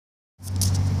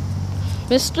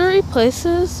Mystery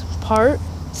Places Part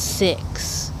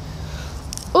 6.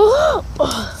 Oh,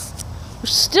 we're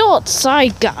still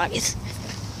outside, guys.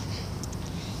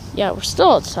 Yeah, we're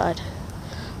still outside.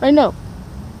 I know.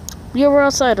 Yeah, we're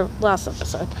outside of last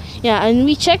episode. Yeah, and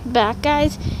we checked back,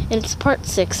 guys, and it's Part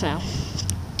 6 now.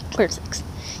 Part 6.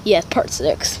 Yeah, it's Part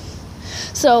 6.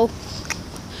 So,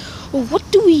 what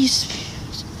do we...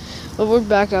 Well, we're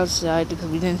back outside because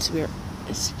we didn't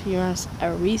experience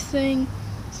everything.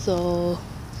 So,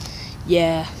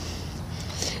 yeah.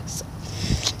 So,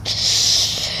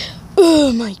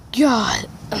 oh my god.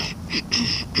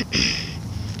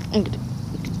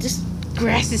 This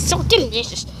grass is so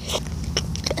delicious.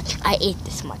 I ate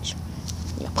this much.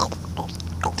 Yeah,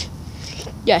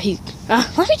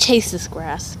 let me taste this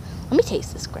grass. Let me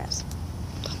taste this grass.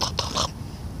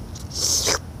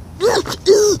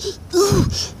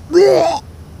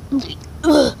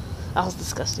 That was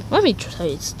disgusting. Let me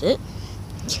taste it.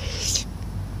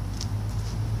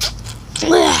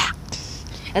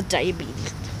 That's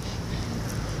diabetes.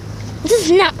 This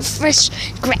is not fresh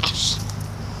grass.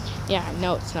 Yeah, I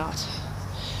know it's not.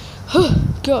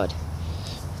 Good.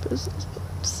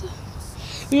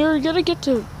 We are gonna get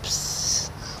to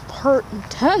part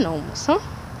 10 almost, huh?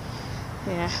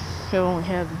 Yeah, we only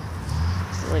had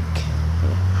like,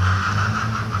 yeah.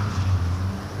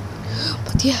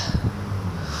 But yeah.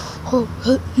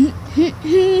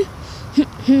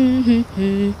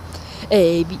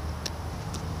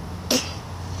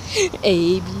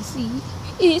 A B C.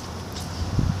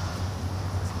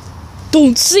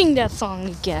 Don't sing that song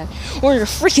again, or I'm gonna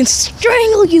freaking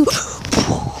strangle you.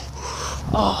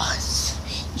 Oh,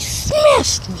 you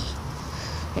smashed me.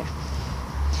 Yeah.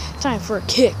 Time for a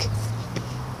kick.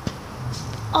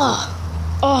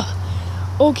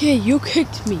 Okay, you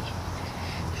kicked me.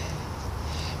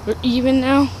 We're even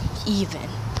now? Even.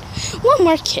 One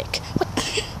more kick. What?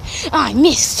 I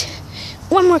missed.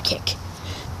 One more kick.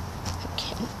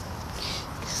 Okay.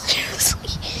 Seriously.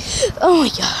 Oh my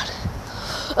god.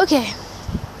 Okay.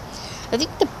 I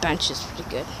think the bench is pretty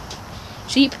good.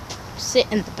 Sheep, sit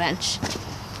in the bench.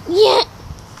 Yeah.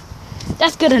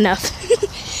 That's good enough.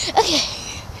 Okay.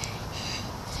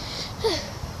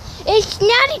 It's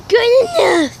not good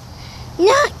enough.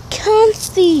 Not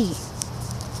comfy.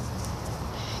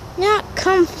 Not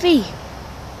comfy.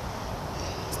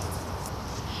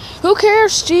 Who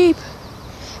cares, sheep?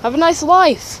 Have a nice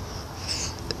life.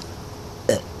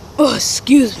 Oh,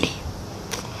 excuse me.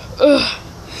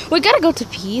 We gotta go to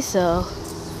pee, so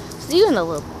see you in a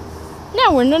little.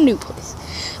 Now we're in a new place.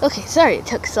 Okay, sorry it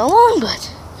took so long, but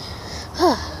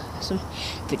some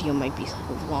video might be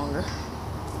longer.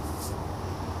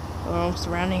 We're almost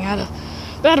running out of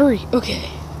battery. Okay.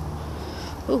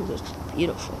 Oh, that's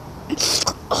beautiful.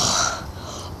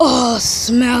 Oh,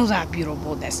 smell that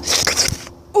beautifulness.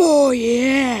 Oh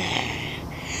yeah.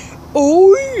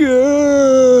 Oh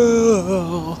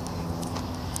yeah.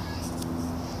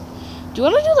 Do you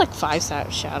want to do like 5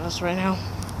 shout-outs right now?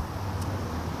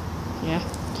 Yeah.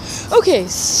 Okay,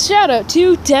 shout out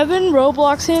to Devin,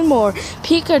 Roblox, and more.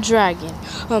 Pika Dragon,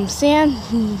 Sam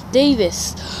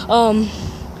Davis, I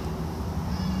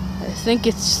think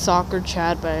it's Soccer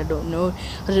Chad, but I don't know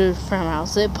how to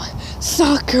pronounce it. But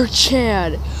Soccer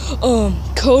Chad,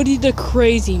 Cody the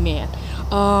Crazy Man,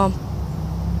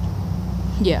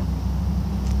 yeah,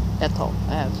 that's all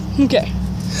I have. Okay,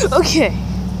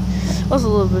 that was a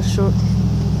little bit short.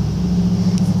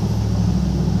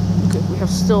 Okay, we have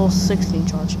still 16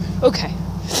 charge. Okay,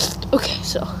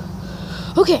 so,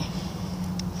 okay,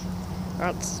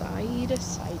 outside,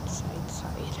 side.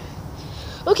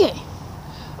 Okay.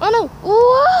 Oh no!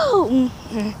 Whoa!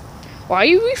 Why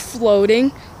are we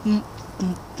floating?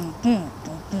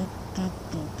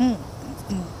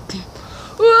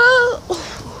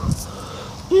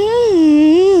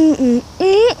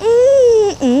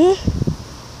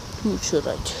 Who should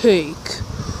I take?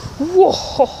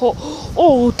 Whoa!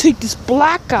 Oh, take this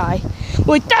black guy.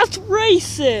 Wait, that's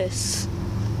racist.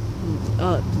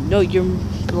 No, you're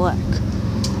black.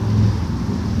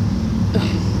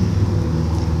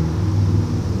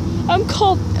 I'm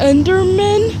called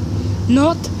Enderman,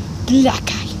 not Black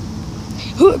Eye.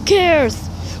 Who cares?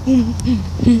 And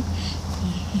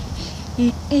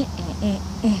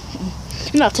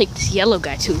I'll take this yellow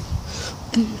guy too.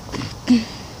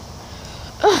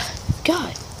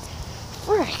 God.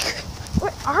 Frick.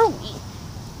 Where are we?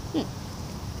 I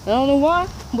don't know why.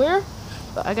 Where?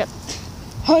 But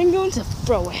I'm going to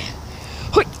throw it.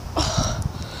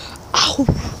 Ow.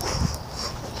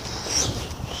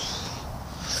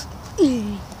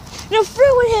 No,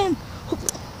 throw at him!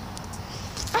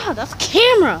 Ah, that's a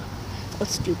camera!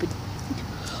 That's stupid.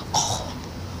 Oh,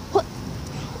 what?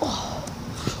 Oh.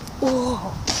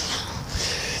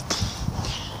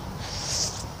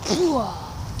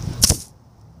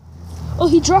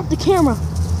 he dropped the camera.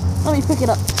 Let me pick it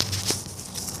up.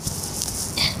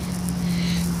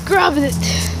 Grabbed it.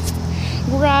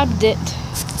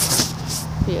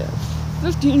 Yeah,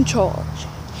 15 charge.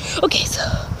 Okay, so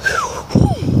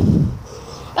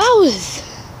that was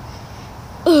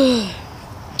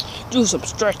do some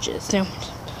stretches.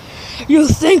 You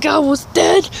think I was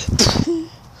dead?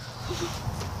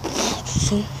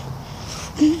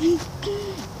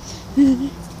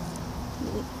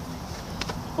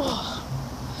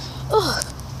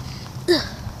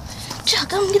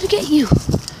 Chuck, I'm gonna get you.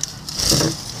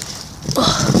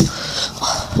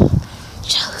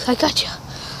 Chuck, I got you.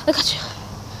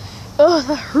 Oh,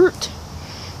 that hurt.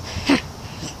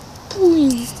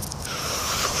 Boing.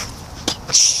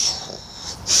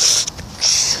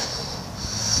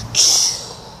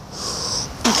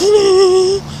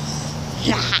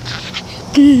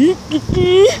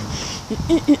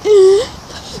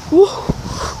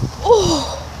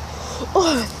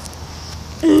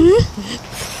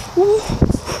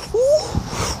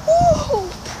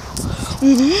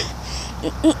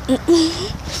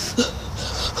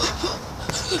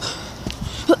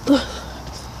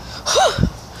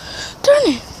 Turn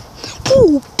it.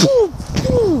 Poo, poo,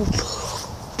 poo.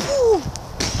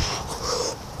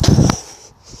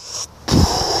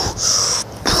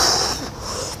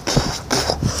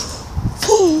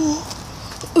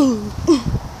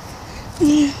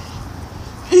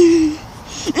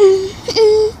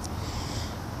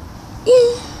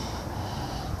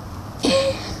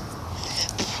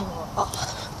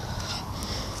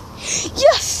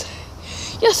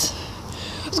 Yes.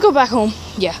 Let's go back home.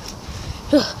 Yeah.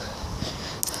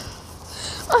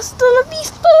 Hasta la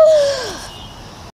vista.